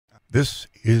This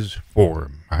is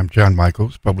Forum. I'm John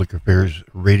Michaels, Public Affairs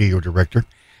Radio Director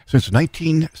since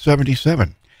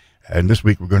 1977. And this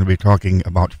week we're going to be talking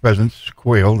about pheasants,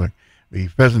 quail, the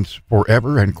Pheasants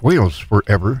Forever and Quails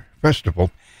Forever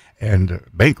Festival and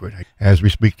Banquet, as we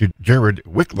speak to Jared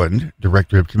Wickland,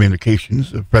 Director of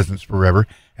Communications of Pheasants Forever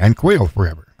and Quail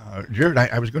Forever. Jared,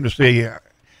 I was going to say,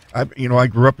 I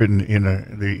grew up in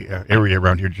the area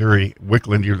around here. Jerry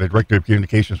Wickland, you're the Director of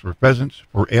Communications for Pheasants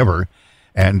Forever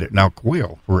and now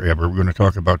Quail Forever. We're going to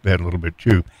talk about that a little bit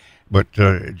too. But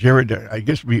Jared, I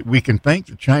guess we can thank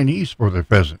the Chinese for the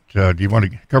pheasant. Do you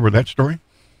want to cover that story?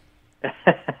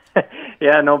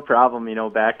 Yeah, no problem.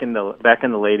 Back in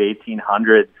the late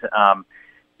 1800s,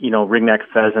 ringneck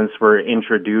pheasants were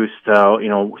introduced. Sort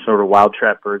of wild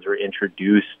trap birds were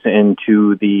introduced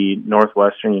into the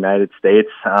northwestern United States,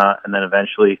 and then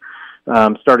eventually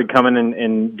started coming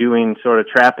and doing sort of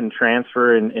trap and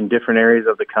transfer in different areas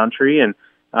of the country. And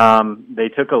they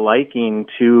took a liking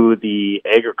to the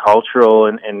agricultural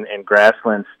and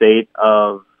grassland state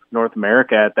of North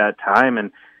America at that time.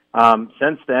 And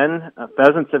since then,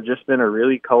 pheasants have just been a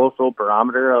really colorful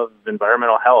barometer of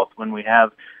environmental health. When we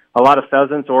have a lot of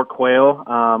pheasants or quail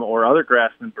or other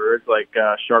grassland birds like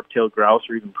sharp-tailed grouse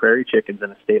or even prairie chickens in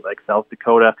a state like South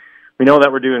Dakota, we know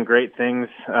that we're doing great things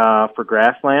for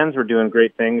grasslands. We're doing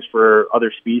great things for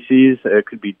other species. It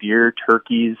could be deer,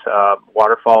 turkeys,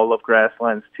 waterfowl love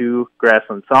grasslands too,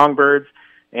 grassland songbirds,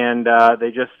 and they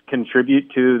just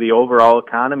contribute to the overall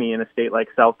economy in a state like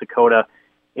South Dakota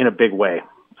in a big way.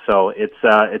 So it's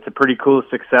a pretty cool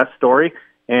success story,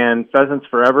 and Pheasants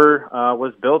Forever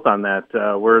was built on that.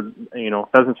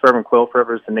 Pheasants Forever and Quail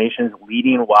Forever is the nation's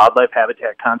leading wildlife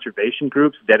habitat conservation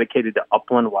groups dedicated to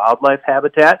upland wildlife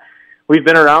habitat. We've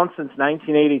been around since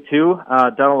 1982,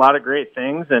 done a lot of great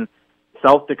things, and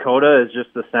South Dakota is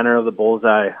just the center of the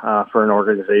bullseye for an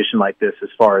organization like this as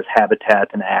far as habitat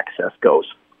and access goes.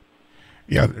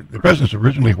 Yeah, the pheasants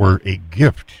originally were a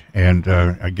gift, and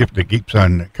a gift that keeps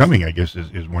on coming, I guess,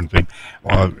 is one thing.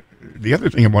 The other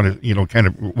thing I want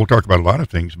to, we'll talk about a lot of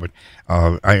things, but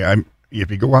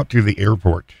if you go out to the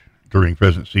airport during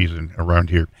pheasant season around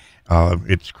here,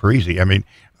 it's crazy. I mean,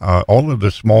 all of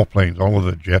the small planes, all of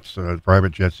the jets,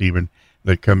 private jets even,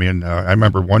 that come in. I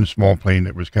remember one small plane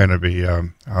that was kind of just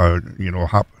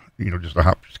a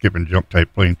hop, skip, and jump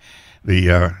type plane.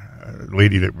 The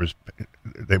lady that was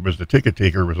the ticket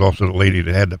taker was also the lady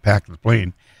that had to pack the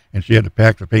plane, and she had to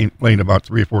pack the plane about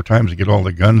 3 or 4 times to get all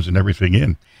the guns and everything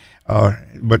in.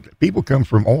 But people come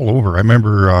from all over. I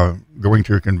remember going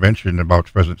to a convention about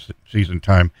pheasant season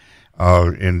time,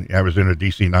 and I was in a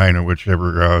DC-9 or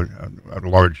whichever, a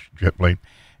large jet plane,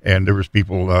 and there was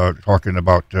people talking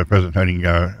about pheasant hunting.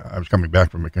 I was coming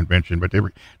back from a convention, but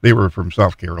they were from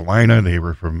South Carolina, they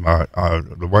were from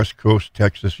the West Coast,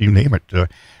 Texas, you name it.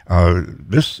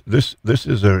 This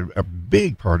is a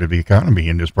big part of the economy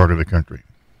in this part of the country.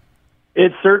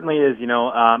 It certainly is.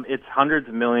 It's hundreds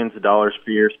of millions of dollars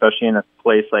per year, especially in a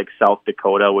place like South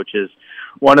Dakota, which is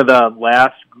one of the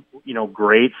last,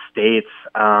 great states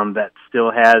that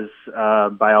still has,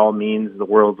 by all means, the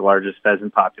world's largest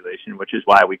pheasant population, which is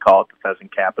why we call it the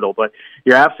pheasant capital. But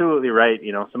you're absolutely right.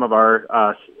 Some of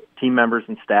our team members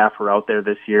and staff were out there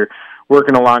this year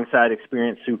working alongside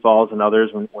experienced Sioux Falls and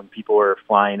others when people were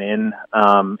flying in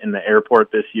the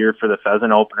airport this year for the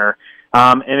pheasant opener.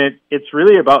 And it's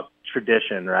really about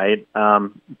tradition, right?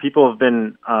 People have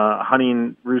been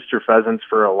hunting rooster pheasants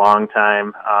for a long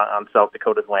time on South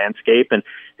Dakota's landscape, and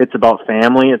it's about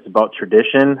family, it's about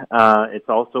tradition. It's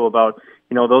also about,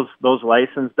 those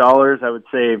license dollars. I would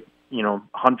say,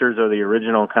 hunters are the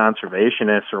original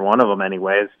conservationists, or one of them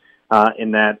anyways,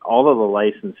 in that all of the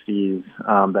license fees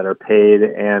that are paid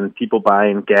and people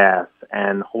buying gas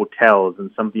and hotels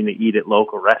and something to eat at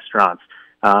local restaurants,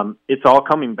 it's all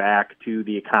coming back to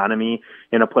the economy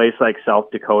in a place like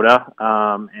South Dakota,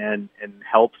 and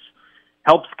helps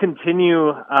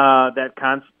continue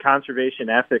that conservation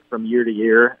ethic from year to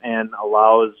year, and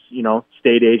allows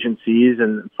state agencies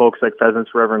and folks like Pheasants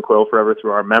Forever and Quail Forever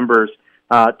through our members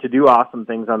to do awesome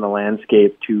things on the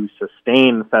landscape to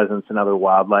sustain pheasants and other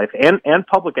wildlife, and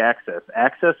public access.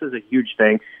 Access is a huge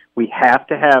thing. We have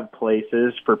to have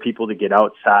places for people to get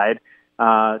outside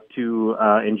to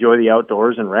enjoy the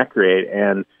outdoors and recreate.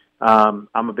 And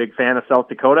I'm a big fan of South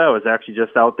Dakota. I was actually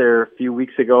just out there a few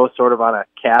weeks ago, sort of on a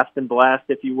cast and blast,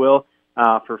 if you will,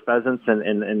 for pheasants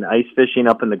and ice fishing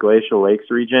up in the Glacial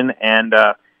Lakes region. And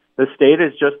the state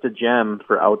is just a gem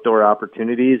for outdoor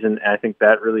opportunities, and I think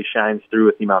that really shines through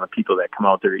with the amount of people that come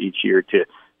out there each year to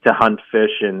hunt,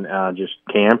 fish, and just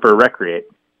camp or recreate.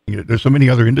 There's so many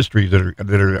other industries that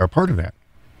are a part of that.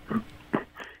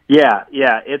 Yeah,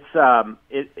 it's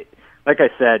like I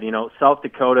said, South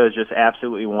Dakota is just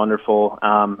absolutely wonderful.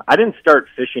 I didn't start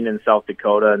fishing in South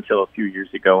Dakota until a few years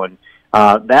ago, and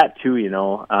that too,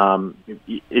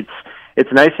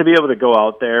 it's nice to be able to go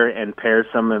out there and pair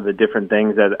some of the different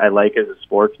things that I like as a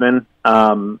sportsman,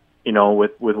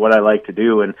 with what I like to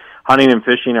do. And hunting and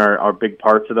fishing are big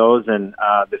parts of those. And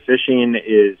the fishing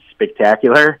is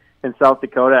spectacular in South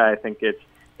Dakota. I think it's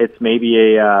maybe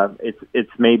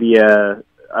it's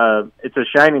a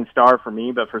shining star for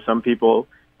me, but for some people,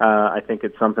 I think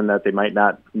it's something that they might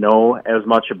not know as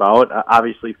much about.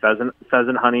 Obviously, pheasant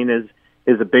hunting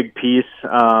is a big piece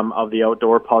of the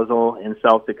outdoor puzzle in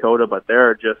South Dakota, but there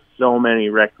are just so many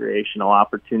recreational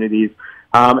opportunities.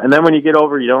 And then when you get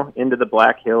over, into the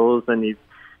Black Hills, and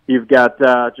you've got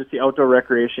just the outdoor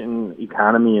recreation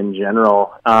economy in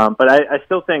general. But I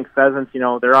still think pheasants,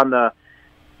 they're on the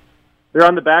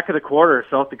back of the quarter.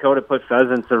 South Dakota put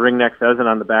pheasants, a ringneck pheasant,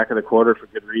 on the back of the quarter for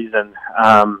good reason.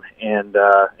 And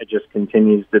it just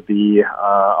continues to be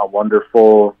a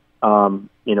wonderful,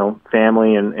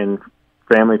 family and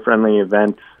family-friendly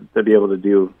event to be able to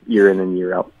do year in and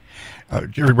year out.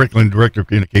 Jerry Brickland, Director of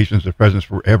Communications of Pheasants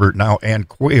Forever now and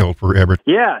Quail Forever.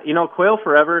 Yeah, Quail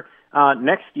Forever.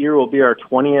 Next year will be our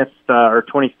 25th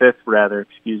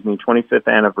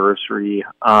anniversary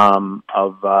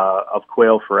of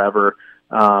Quail Forever.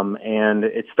 And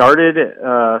it started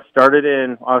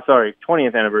in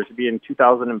 20th anniversary, be in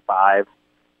 2005.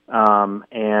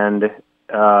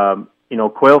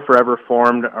 Quail Forever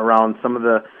formed around some of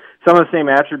the same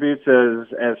attributes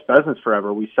as Pheasants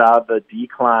Forever. We saw the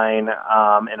decline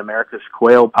in America's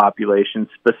quail population,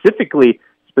 specifically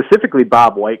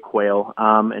Bob White quail,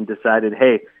 and decided,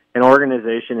 hey, an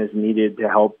organization is needed to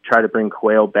help try to bring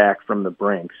quail back from the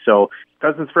brink. So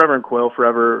Pheasants Forever and Quail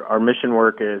Forever, our mission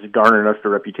work has garnered us the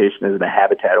reputation as a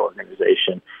habitat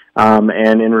organization.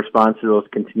 And in response to those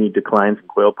continued declines in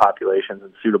quail populations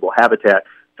and suitable habitat,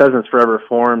 Pheasants Forever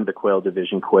formed the quail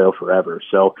division, Quail Forever.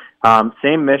 So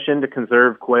same mission, to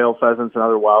conserve quail, pheasants, and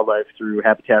other wildlife through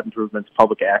habitat improvements,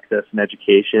 public access and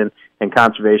education, and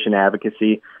conservation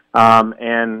advocacy.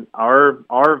 And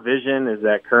our vision is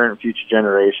that current and future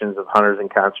generations of hunters and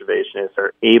conservationists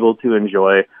are able to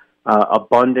enjoy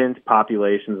abundant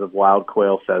populations of wild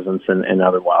quail, pheasants, and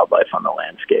other wildlife on the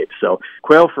landscape. So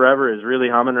Quail Forever is really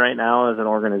humming right now as an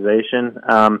organization.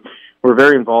 We're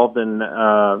very involved in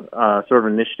sort of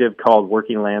an initiative called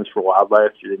Working Lands for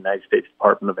Wildlife through the United States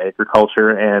Department of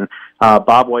Agriculture, and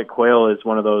Bob White quail is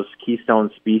one of those keystone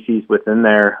species within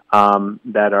there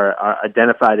that are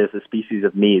identified as a species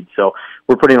of need. So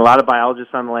we're putting a lot of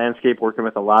biologists on the landscape, working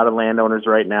with a lot of landowners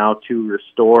right now to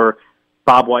restore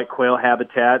Bob White quail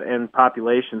habitat and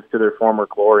populations to their former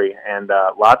glory, and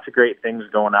lots of great things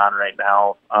going on right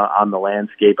now on the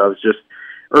landscape. I was just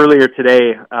earlier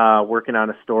today working on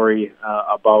a story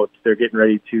about they're getting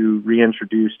ready to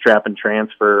reintroduce trap and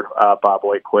transfer Bob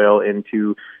White quail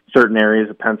into certain areas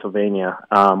of Pennsylvania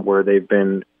where they've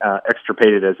been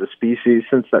extirpated as a species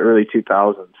since the early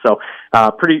 2000s. So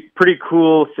pretty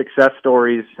cool success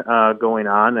stories going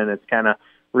on, and it's kind of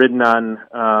ridden on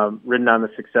the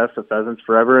success of Pheasants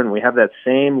Forever. And we have that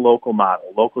same local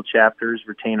model. Local chapters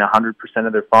retain 100%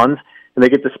 of their funds, and they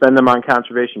get to spend them on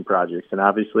conservation projects. And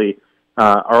obviously,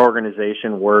 our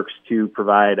organization works to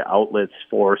provide outlets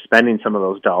for spending some of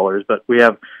those dollars. But we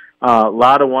have a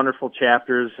lot of wonderful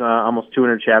chapters, almost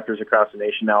 200 chapters across the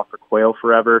nation now for Quail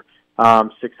Forever,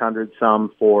 600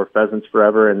 some for Pheasants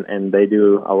Forever, and they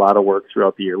do a lot of work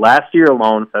throughout the year. Last year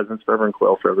alone, Pheasants Forever and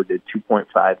Quail Forever did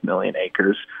 2.5 million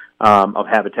acres of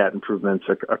habitat improvements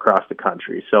across the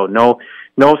country. So no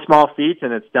small feat,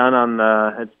 and it's done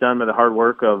by the hard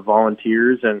work of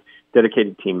volunteers and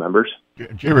dedicated team members.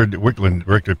 Jared Wickland,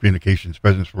 Director of Communications,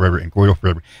 Pheasants Forever and Quail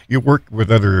Forever. You work with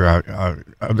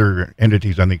other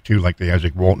entities, I think, too, like the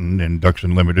Isaac Walton and Ducks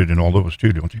Unlimited and all those,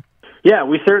 too, don't you? Yeah,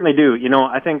 we certainly do.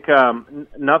 I think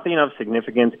nothing of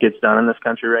significance gets done in this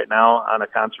country right now on a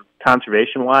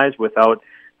conservation-wise without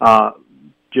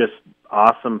just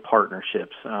awesome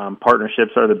partnerships.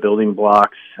 Partnerships are the building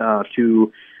blocks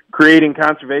to creating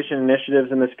conservation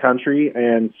initiatives in this country,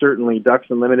 and certainly Ducks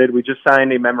Unlimited. We just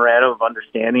signed a memorandum of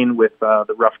understanding with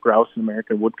the Ruffed Grouse and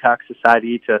American Woodcock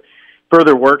Society to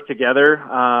further work together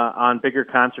on bigger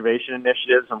conservation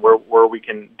initiatives and where we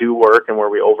can do work and where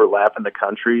we overlap in the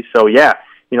country. So yeah,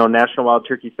 National Wild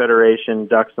Turkey Federation,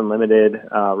 Ducks Unlimited,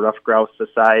 Ruffed Grouse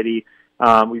Society.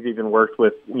 We've even worked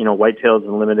with Whitetails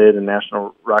Unlimited and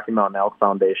National Rocky Mountain Elk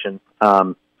Foundation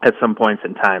at some points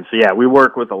in time. So yeah, we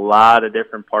work with a lot of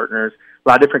different partners, a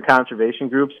lot of different conservation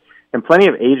groups, and plenty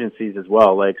of agencies as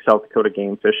well, like South Dakota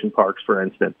Game Fish and Parks, for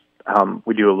instance.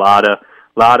 We do a lot of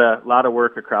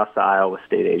work across the aisle with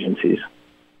state agencies.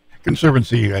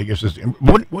 Conservancy, I guess, is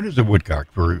what is a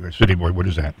woodcock for a city boy? What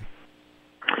is that?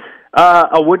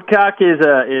 A woodcock is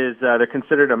they're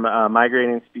considered a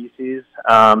migrating species.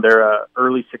 They're a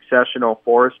early successional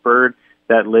forest bird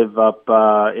that live up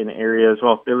in areas.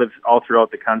 Well, they live all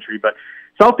throughout the country, but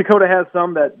South Dakota has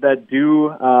some that do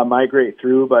migrate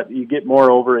through. But you get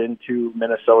more over into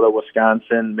Minnesota,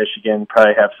 Wisconsin, Michigan.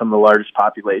 Probably have some of the largest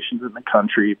populations in the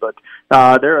country. But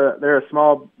they're a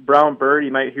small brown bird.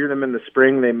 You might hear them in the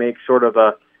spring. They make sort of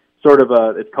a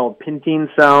it's called pinting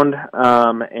sound,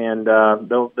 and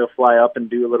they'll fly up and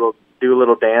do a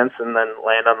little dance and then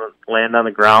land on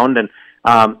the ground, and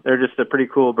they're just a pretty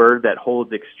cool bird that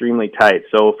holds extremely tight.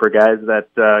 So for guys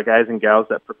and gals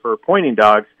that prefer pointing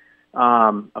dogs,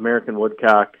 American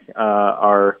woodcock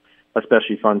are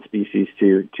especially fun species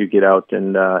to get out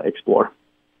and explore.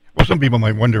 Well, some people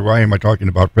might wonder, why am I talking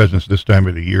about pheasants this time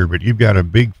of the year? But you've got a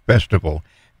big festival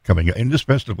coming up, and this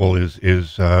festival is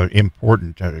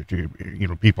important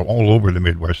to people all over the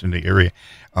Midwest and the area.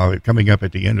 Coming up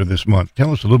at the end of this month.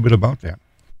 Tell us a little bit about that.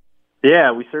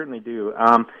 Yeah, we certainly do.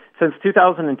 Since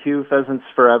 2002, Pheasants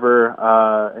Forever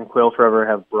and Quail Forever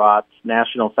have brought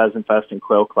National Pheasant Fest and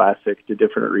Quail Classic to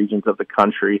different regions of the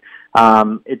country.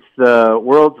 It's the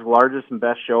world's largest and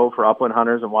best show for upland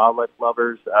hunters and wildlife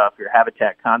lovers, if you're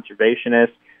habitat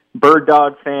conservationists, bird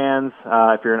dog fans,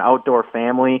 if you're an outdoor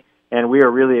family. And we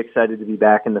are really excited to be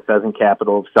back in the pheasant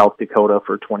capital of South Dakota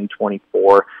for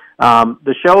 2024.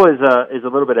 The show is a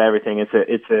little bit of everything.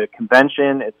 It's a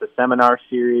convention, it's a seminar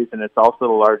series, and it's also the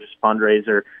largest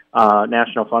fundraiser,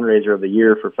 national fundraiser of the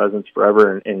year for Pheasants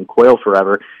Forever and Quail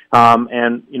Forever.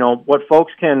 And what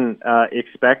folks can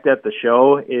expect at the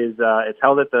show is it's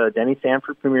held at the Denny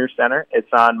Sanford Premier Center.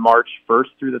 It's on March 1st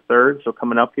through the 3rd, so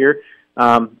coming up here.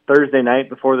 Thursday night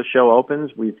before the show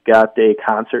opens, we've got a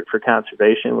concert for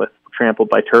conservation with Trampled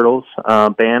by Turtles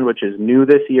band, which is new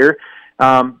this year.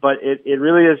 But it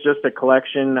really is just a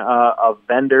collection of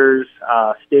vendors,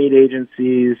 state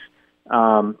agencies,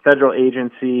 federal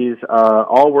agencies,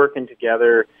 all working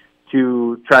together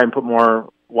to try and put more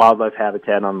wildlife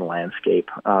habitat on the landscape,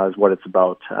 is what it's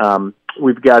about.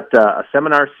 We've got a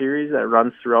seminar series that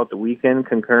runs throughout the weekend,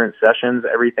 concurrent sessions,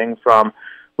 everything from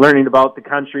learning about the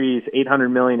country's 800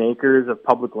 million acres of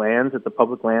public lands at the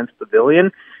Public Lands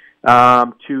Pavilion,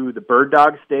 to the bird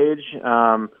dog stage.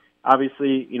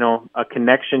 Obviously, a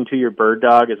connection to your bird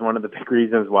dog is one of the big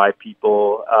reasons why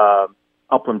people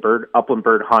upland bird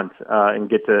hunt and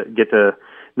get to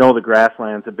know the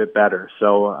grasslands a bit better.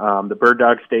 So the bird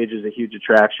dog stage is a huge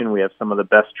attraction. We have some of the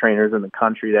best trainers in the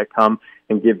country that come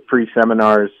and give free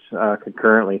seminars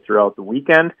concurrently throughout the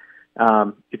weekend.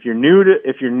 If you're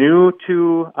new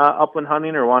to upland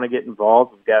hunting or want to get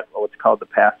involved, we've got what's called the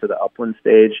Path to the Upland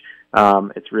stage.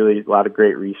 It's really a lot of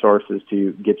great resources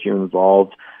to get you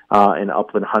involved in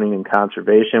upland hunting and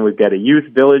conservation. We've got a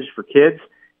youth village for kids,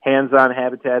 hands-on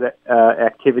habitat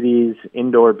activities,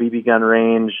 indoor BB gun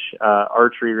range,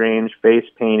 archery range, face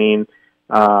painting.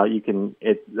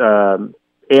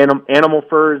 Animal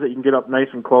furs that you can get up nice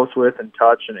and close with and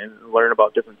touch and learn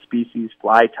about different species,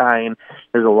 fly tying.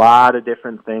 There's a lot of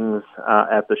different things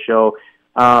at the show.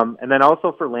 And then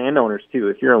also for landowners, too.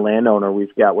 If you're a landowner,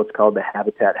 we've got what's called the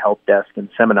Habitat Help Desk and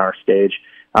Seminar Stage.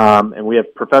 And we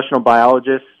have professional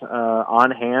biologists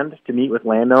on hand to meet with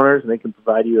landowners, and they can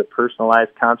provide you a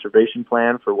personalized conservation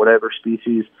plan for whatever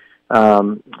species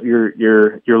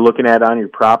you're looking at on your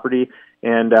property.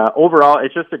 And overall,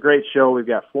 it's just a great show. We've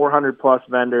got 400-plus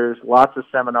vendors, lots of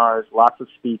seminars, lots of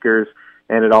speakers,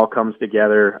 and it all comes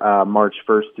together March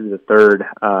 1st through the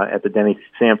 3rd at the Denny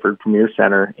Sanford Premier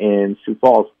Center in Sioux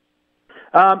Falls.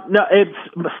 No, it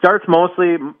starts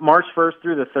mostly March 1st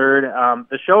through the 3rd.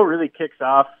 The show really kicks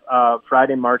off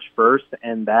Friday, March 1st,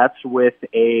 and that's with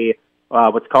a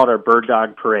what's called our Bird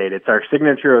Dog Parade. It's our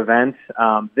signature event.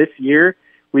 This year,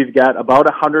 we've got about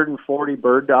 140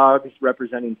 bird dogs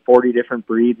representing 40 different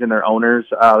breeds and their owners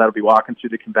that'll be walking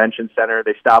through the convention center.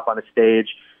 They stop on a stage.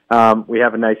 We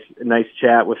have a nice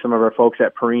chat with some of our folks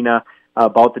at Purina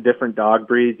about the different dog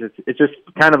breeds. It's just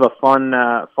kind of a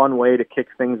fun way to kick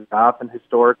things off. And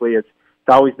historically, it's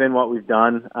always been what we've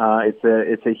done.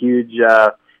 It's a huge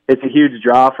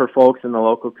draw for folks in the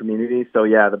local community. So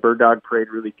yeah, the Bird Dog Parade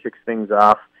really kicks things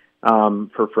off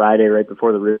for Friday right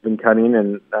before the ribbon cutting,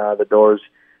 and the doors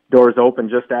open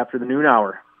just after the noon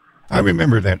hour. I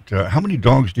remember that. How many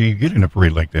dogs do you get in a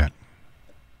parade like that?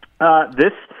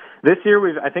 This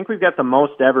year, I think we've got the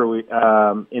most ever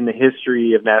in the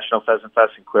history of National Pheasant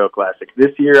Fest and Quail Classic.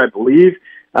 This year, I believe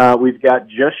we've got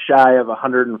just shy of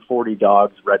 140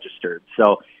 dogs registered.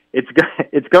 So it's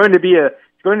going to be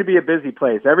a busy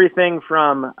place. Everything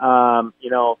from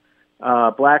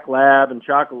black lab and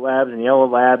chocolate labs and yellow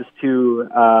labs to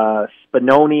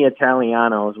Spinoni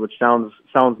Italianos, which sounds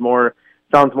more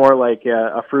like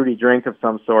a fruity drink of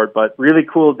some sort, but really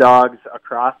cool dogs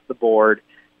across the board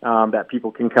that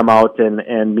people can come out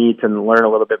and meet and learn a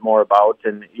little bit more about.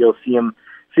 And you'll see them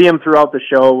throughout the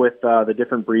show with the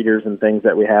different breeders and things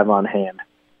that we have on hand.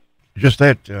 Just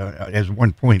that, as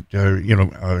one point,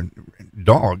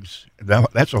 dogs,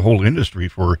 that's a whole industry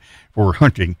for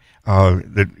hunting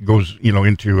that goes,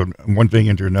 into one thing,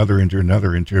 into another, into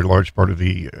a large part of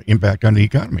the impact on the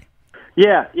economy.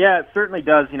 Yeah, it certainly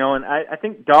does, and I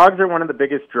think dogs are one of the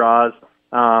biggest draws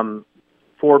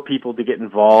for people to get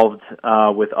involved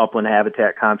with upland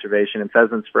habitat conservation and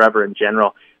Pheasants Forever in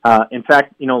general. In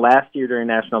fact, last year during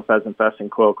National Pheasant Fest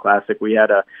and Quail Classic, we had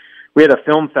a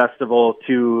film festival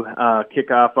to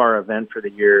kick off our event for the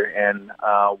year, and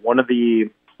one of the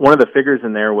figures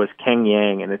in there was Keng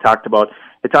Yang, and it talked about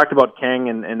Keng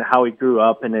and how he grew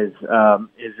up, and his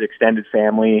extended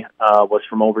family was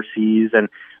from overseas, and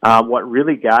what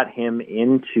really got him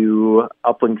into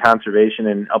upland conservation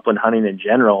and upland hunting in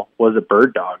general was a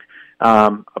bird dog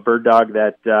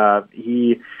that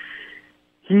he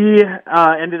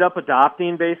ended up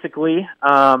adopting basically,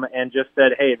 and just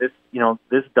said, hey, this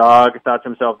dog, thought to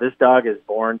himself, this dog is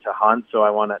born to hunt, so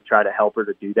I want to try to help her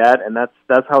to do that. And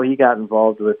that's how he got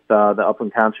involved with the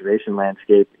upland conservation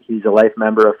landscape. He's a life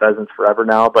member of Pheasants Forever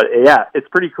now. But yeah, it's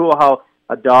pretty cool how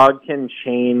a dog can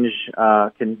change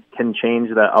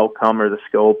the outcome or the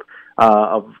scope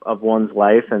of one's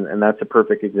life, and that's a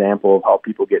perfect example of how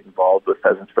people get involved with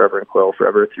Pheasants Forever and Quail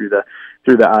Forever through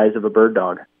the eyes of a bird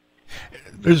dog.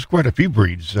 There's quite a few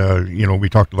breeds. We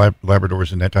talked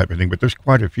Labradors and that type of thing, but there's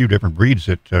quite a few different breeds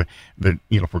that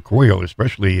for quail,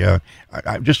 especially.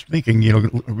 I'm just thinking,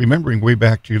 remembering way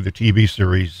back to the TV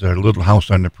series Little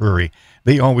House on the Prairie,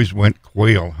 they always went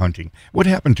quail hunting. What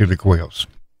happened to the quails?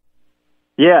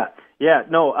 No,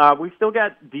 we've still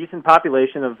got decent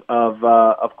population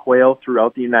of quail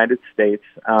throughout the United States.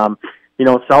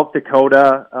 South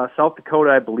Dakota,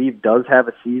 I believe, does have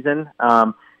a season.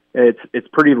 It's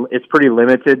pretty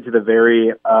limited to the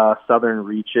very southern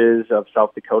reaches of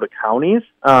South Dakota counties.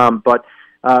 But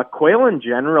quail in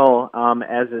general,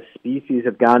 as a species,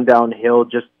 have gone downhill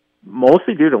just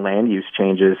mostly due to land use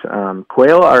changes.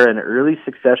 Quail are an early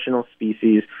successional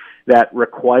species that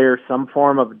require some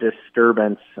form of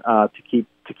disturbance to keep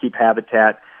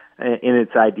habitat in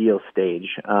its ideal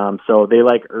stage. So they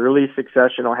like early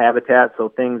successional habitat. So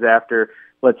things after,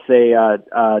 let's say,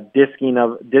 disking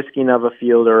of a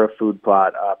field or a food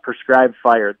plot, prescribed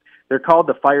fire. They're called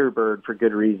the firebird for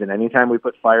good reason. Anytime we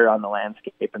put fire on the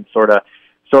landscape and sort of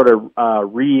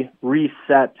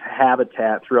reset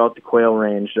habitat throughout the quail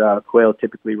range, quail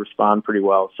typically respond pretty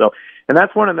well. So, and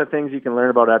that's one of the things you can learn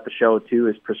about at the show too,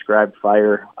 is prescribed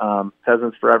fire.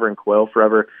 Pheasants Forever and Quail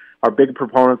Forever are big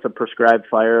proponents of prescribed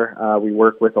fire. We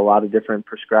work with a lot of different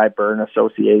prescribed burn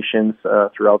associations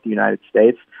throughout the United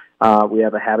States. We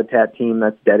have a habitat team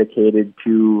that's dedicated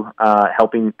to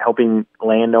helping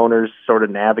landowners sort of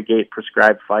navigate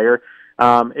prescribed fire.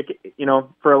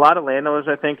 For a lot of landowners,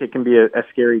 I think it can be a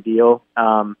scary deal.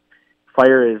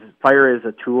 Fire is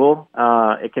a tool.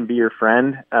 It can be your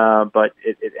friend, but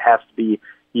it has to be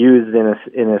used in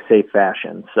a safe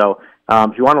fashion. So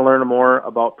if you want to learn more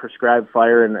about prescribed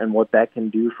fire and what that can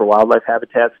do for wildlife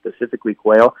habitat, specifically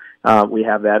quail, we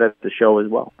have that at the show as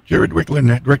well. Jared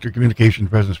Wicklund, Director of Communication,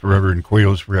 Pheasants Forever and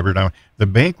Quails Forever. Now, the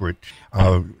Banquet,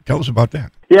 tell us about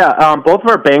that. Yeah, both of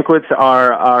our banquets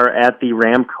are at the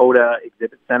Ramkota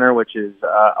Exhibit Center, which is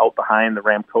out behind the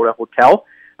Ramkota Hotel,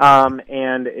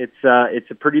 and it's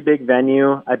a pretty big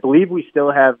venue. I believe we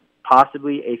still have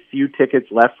possibly a few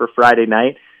tickets left for Friday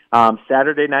night.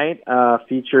 Saturday night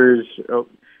features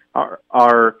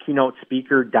our keynote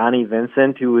speaker, Donnie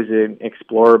Vincent, who is an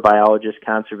explorer, biologist,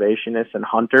 conservationist, and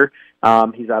hunter.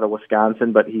 He's out of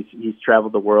Wisconsin, but he's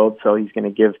traveled the world, so he's going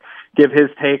to give his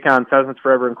take on Pheasants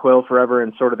Forever and Quail Forever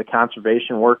and sort of the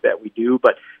conservation work that we do.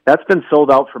 But that's been sold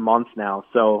out for months now.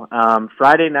 So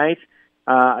Friday night,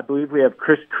 I believe we have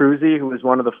Chris Cruzy, who is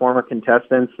one of the former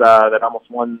contestants that almost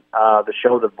won the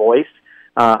show The Voice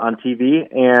on TV,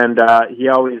 and he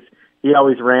always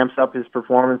ramps up his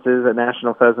performances at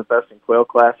National Pheasant Fest and Quail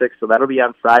Classic. So that'll be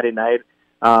on Friday night,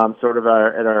 sort of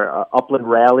at our Upland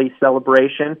Rally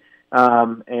celebration,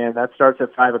 and that starts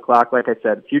at 5 o'clock. Like I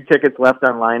said, a few tickets left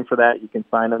online for that. You can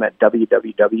find them at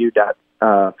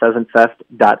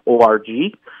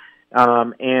www.pheasantfest.org.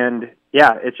 And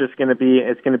yeah, it's going to be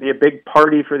a big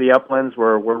party for the uplands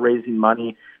where we're raising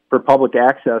money for public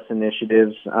access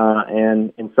initiatives,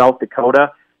 and in South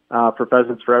Dakota, for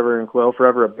Pheasants Forever and Quail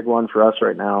Forever. A big one for us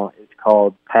right now is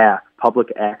called PATH, Public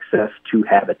Access to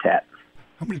Habitat.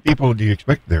 How many people do you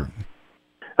expect there?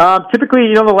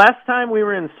 Typically, the last time we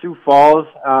were in Sioux Falls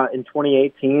in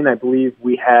 2018, I believe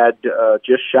we had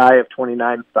just shy of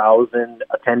 29,000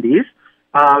 attendees.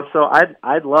 So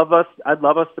I'd love us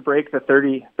to break the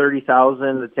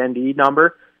 30,000 attendee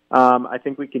number. I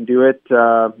think we can do it.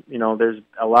 There's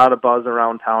a lot of buzz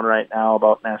around town right now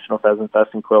about National Pheasant Fest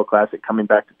and Quail Classic coming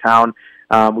back to town.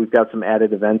 We've got some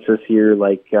added events this year,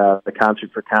 like the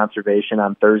Concert for Conservation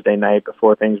on Thursday night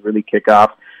before things really kick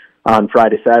off on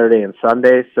Friday, Saturday, and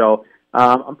Sunday. So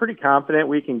I'm pretty confident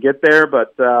we can get there,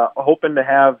 but hoping to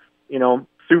have,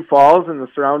 Sioux Falls and the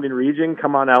surrounding region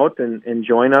come on out and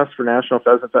join us for National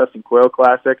Pheasant Fest and Quail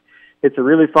Classic. It's a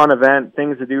really fun event,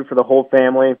 things to do for the whole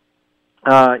family.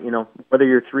 Whether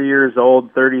you're 3 years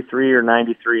old, 33, or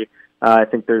 93, I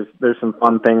think there's some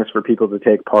fun things for people to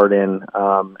take part in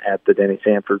at the Denny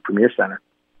Sanford Premier Center.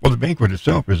 Well, the banquet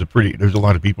itself is there's a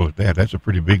lot of people at that. That's a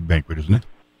pretty big banquet, isn't it?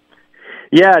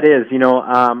 Yeah, it is.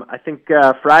 I think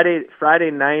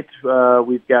Friday night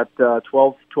we've got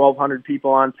 1,200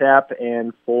 people on tap,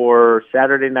 and for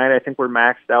Saturday night I think we're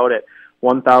maxed out at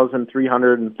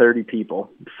 1,330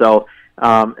 people. So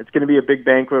it's going to be a big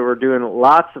banquet. We're doing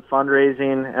lots of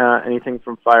fundraising, anything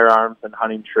from firearms and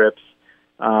hunting trips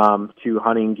to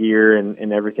hunting gear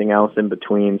and everything else in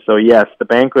between. So yes, the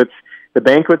banquets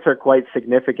are quite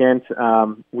significant.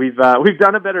 We've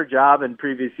done a better job in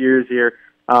previous years here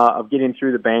of getting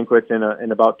through the banquets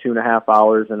in about 2.5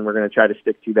 hours, and we're going to try to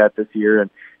stick to that this year. And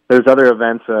there's other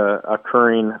events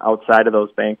occurring outside of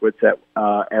those banquets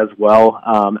as well.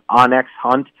 Onyx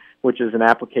Hunt, which is an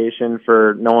application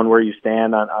for knowing where you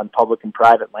stand on public and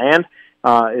private land,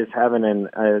 is having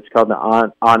it's called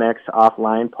the Onyx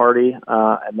Offline Party,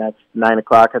 and that's 9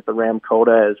 o'clock at the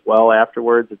Ramkota as well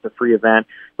afterwards. It's a free event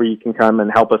where you can come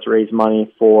and help us raise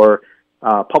money for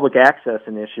public access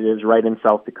initiatives right in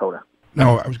South Dakota.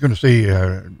 Now, I was going to say,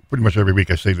 pretty much every week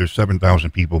I say there's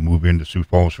 7,000 people move into Sioux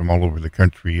Falls from all over the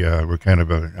country. We're kind of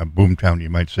a boom town, you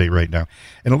might say, right now.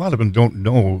 And a lot of them don't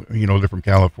know, they're from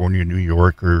California, New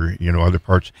York, or, other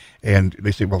parts. And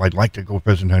they say, well, I'd like to go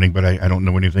pheasant hunting, but I don't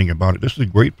know anything about it. This is a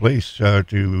great place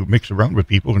to mix around with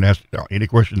people and ask any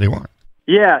question they want.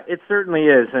 Yeah, it certainly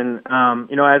is. And,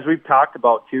 as we've talked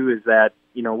about, too, is that,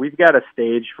 we've got a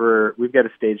stage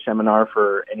seminar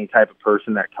for any type of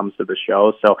person that comes to the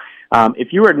show. So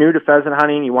if you are new to pheasant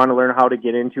hunting, you want to learn how to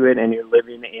get into it, and you're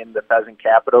living in the pheasant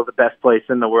capital, the best place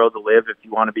in the world to live if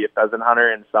you want to be a pheasant hunter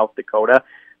in South Dakota,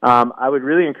 I would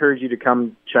really encourage you to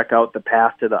come check out the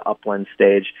Path to the Upland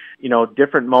stage.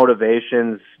 Different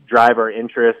motivations drive our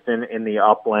interest in the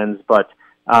uplands, but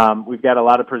we've got a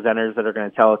lot of presenters that are going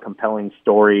to tell a compelling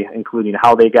story, including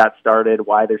how they got started,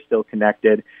 why they're still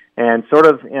connected, and sort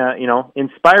of,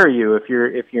 inspire you if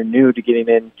you're new to getting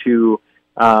into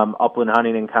upland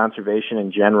hunting and conservation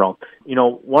in general.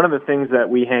 One of the things that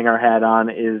we hang our hat on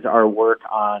is our work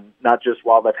on not just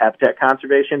wildlife habitat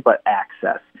conservation, but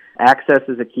access. Access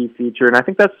is a key feature, and I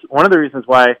think that's one of the reasons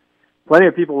why plenty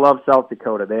of people love South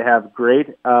Dakota. They have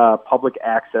great public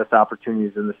access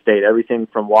opportunities in the state, everything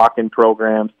from walk-in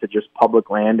programs to just public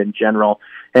land in general.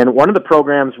 And one of the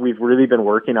programs we've really been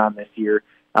working on this year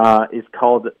is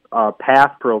called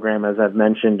PATH program, as I've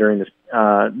mentioned during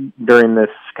this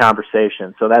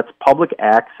conversation. So that's public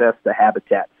access to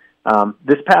habitat.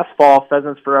 This past fall,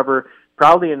 Pheasants Forever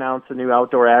proudly announced a new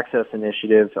outdoor access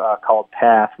initiative called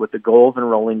PATH with the goal of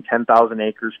enrolling 10,000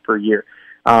 acres per year.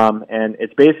 And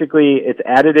it's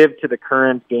additive to the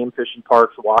current Game Fish and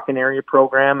Parks walk-in area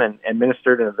program and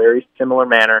administered in a very similar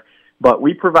manner. But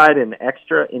we provide an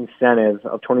extra incentive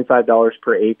of $25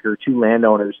 per acre to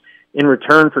landowners in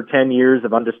return for 10 years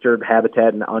of undisturbed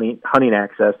habitat and hunting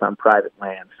access on private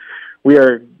lands. We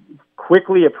are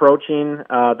quickly approaching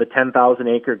the 10,000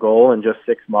 acre goal in just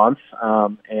 6 months,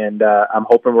 and I'm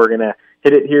hoping we're going to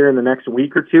hit it here in the next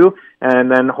week or two,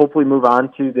 and then hopefully move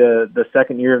on to the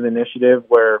second year of the initiative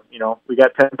where, we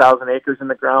got 10,000 acres in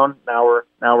the ground. Now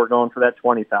we're going for that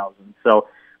 20,000. So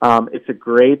it's a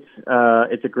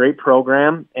great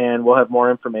program, and we'll have more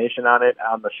information on it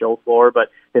on the show floor. But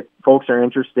if folks are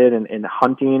interested in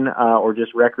hunting or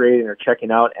just recreating or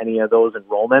checking out any of those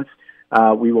enrollments,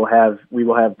 we will have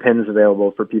pins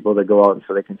available for people to go out and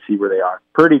so they can see where they are.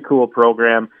 Pretty cool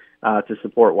program to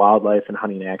support wildlife and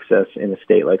hunting access in a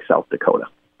state like South Dakota.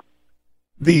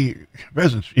 The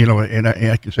pheasants, and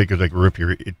I can say because I grew up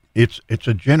here, it's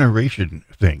a generation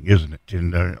thing, isn't it?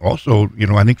 And also,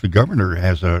 I think the governor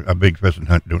has a big pheasant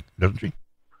hunt, doesn't she?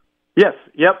 Yes.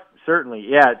 Yep. Certainly.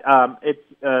 Yeah. It's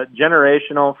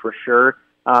generational for sure.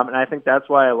 And I think that's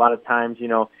why a lot of times,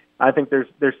 I think there's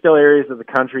still areas of the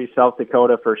country, South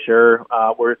Dakota for sure,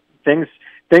 where things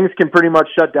can pretty much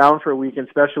shut down for a week,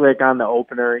 especially like on the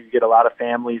opener. You get a lot of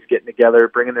families getting together,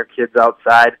 bringing their kids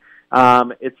outside.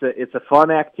 It's a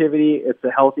fun activity. It's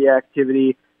a healthy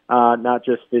activity, not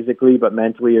just physically but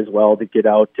mentally as well, to get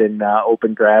out in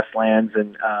open grasslands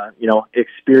and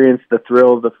experience the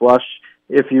thrill of the flush,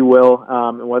 if you will,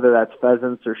 and whether that's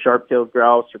pheasants or sharp-tailed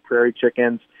grouse or prairie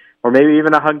chickens, or maybe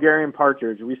even a Hungarian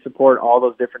partridge. We support all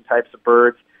those different types of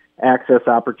birds, access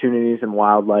opportunities, and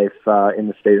wildlife in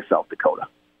the state of South Dakota.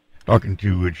 Talking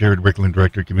to Jared Wicklund,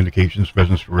 Director of Communications,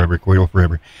 Pheasants Forever, Quail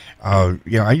Forever.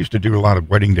 I used to do a lot of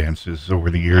wedding dances over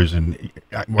the years, and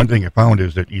one thing I found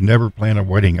is that you never plan a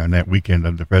wedding on that weekend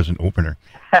of the pheasant opener.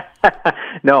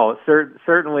 No,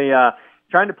 certainly.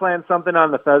 Trying to plan something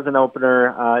on the pheasant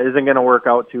opener isn't going to work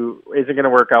out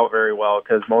very well,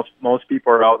 because most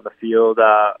people are out in the field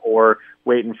or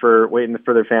waiting for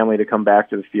their family to come back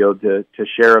to the field to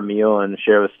share a meal and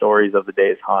share the stories of the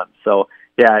day's hunt. So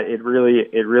yeah, it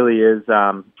really is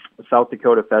South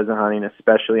Dakota pheasant hunting,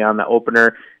 especially on the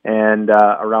opener and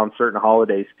around certain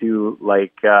holidays too,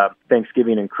 like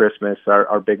Thanksgiving and Christmas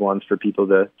are big ones for people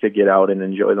to get out and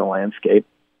enjoy the landscape.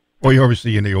 Well, you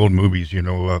obviously in the old movies,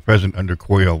 pheasant under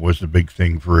quail was the big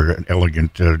thing for an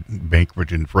elegant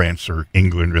banquet in France or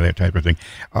England or that type of thing.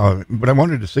 But I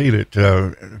wanted to say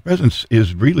that pheasants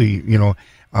is really,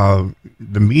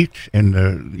 the meat and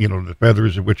the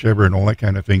feathers or whichever and all that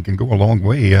kind of thing can go a long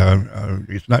way.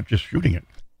 It's not just shooting it.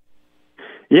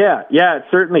 Yeah, it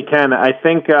certainly can. I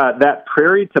think that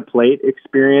prairie to plate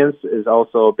experience is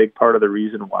also a big part of the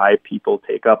reason why people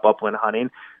take up upland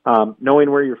hunting.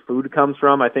 Knowing where your food comes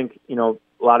from, I think, a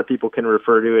lot of people can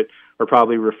refer to it or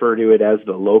probably refer to it as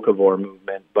the locavore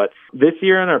movement. But this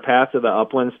year in our path to the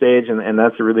upland stage, and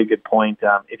that's a really good point,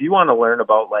 if you want to learn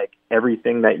about like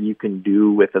everything that you can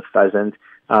do with a pheasant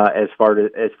as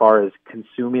far as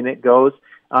consuming it goes,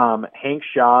 Hank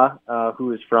Shaw,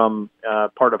 who is from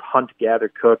part of Hunt, Gather,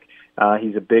 Cook,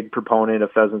 he's a big proponent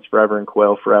of Pheasants Forever and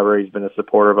Quail Forever. He's been a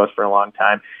supporter of us for a long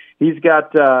time. He's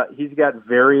got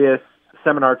various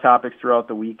seminar topics throughout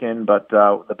the weekend, but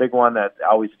the big one that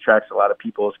always attracts a lot of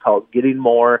people is called Getting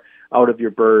More Out of Your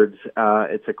Birds.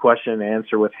 It's a question and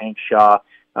answer with Hank Shaw,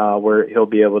 where he'll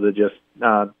be able to just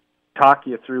talk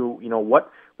you through,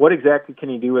 what exactly can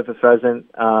you do with a pheasant?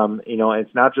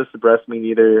 It's not just the breast meat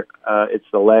either. It's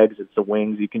the legs, it's the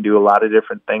wings. You can do a lot of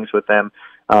different things with them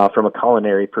from a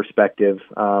culinary perspective.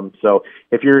 So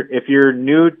if you're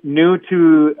new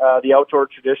to the outdoor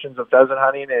traditions of pheasant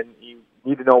hunting and you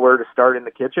need to know where to start in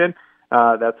the kitchen,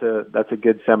 that's a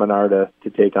good seminar to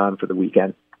take on for the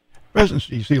weekend. Pheasants,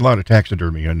 you see a lot of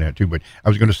taxidermy on that too, but I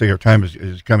was going to say our time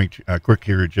is coming quick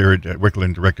here. Jared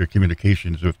Wicklund, Director of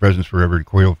Communications with Pheasants Forever and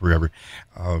Quail Forever.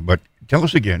 But tell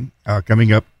us again,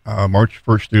 coming up March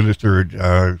 1st through the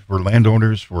 3rd, for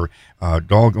landowners, for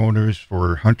dog owners,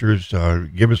 for hunters,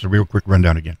 give us a real quick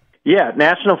rundown again. Yeah,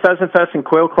 National Pheasant Fest and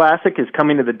Quail Classic is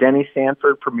coming to the Denny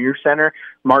Sanford Premier Center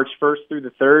March 1st through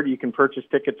the 3rd. You can purchase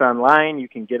tickets online. You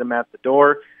can get them at the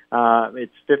door.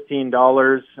 It's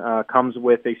 $15, comes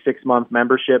with a 6-month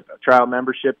trial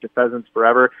membership to Pheasants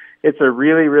Forever. It's a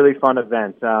really, really fun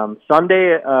event.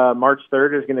 Sunday, March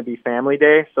 3rd is going to be Family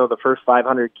Day, so the first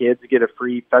 500 kids get a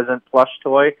free pheasant plush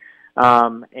toy.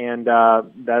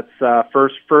 That's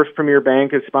First Premier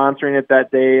Bank is sponsoring it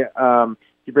that day.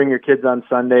 You bring your kids on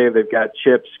Sunday, they've got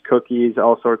chips, cookies,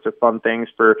 all sorts of fun things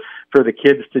for the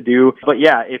kids to do. But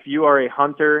yeah, if you are a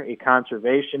hunter, a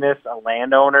conservationist, a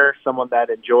landowner, someone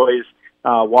that enjoys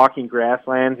walking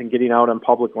grasslands and getting out on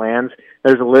public lands,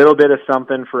 there's a little bit of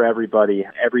something for everybody.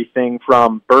 Everything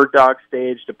from bird dog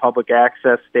stage to public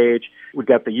access stage. We've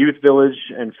got the Youth Village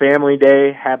and Family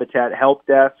Day, Habitat Help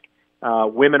Desk,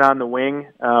 Women on the Wing.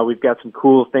 We've got some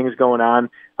cool things going on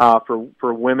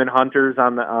for women hunters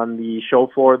on the show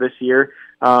floor this year.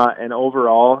 And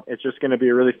overall, it's just going to be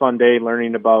a really fun day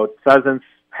learning about pheasants,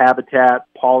 habitat,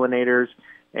 pollinators,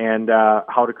 and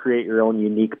how to create your own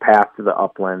unique path to the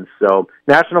uplands. So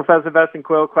National Pheasant Fest and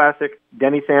Quail Classic,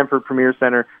 Denny Sanford Premier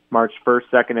Center, March 1st,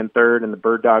 2nd, and 3rd, and the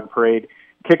Bird Dog Parade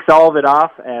kicks all of it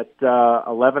off at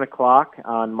 11 o'clock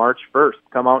on March 1st.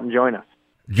 Come out and join us.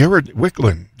 Jared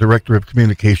Wicklund, Director of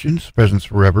Communications, Pheasants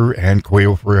Forever and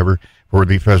Quail Forever, for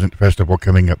the Pheasant Festival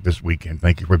coming up this weekend.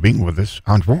 Thank you for being with us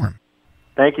on Forum.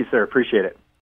 Thank you, sir. Appreciate it.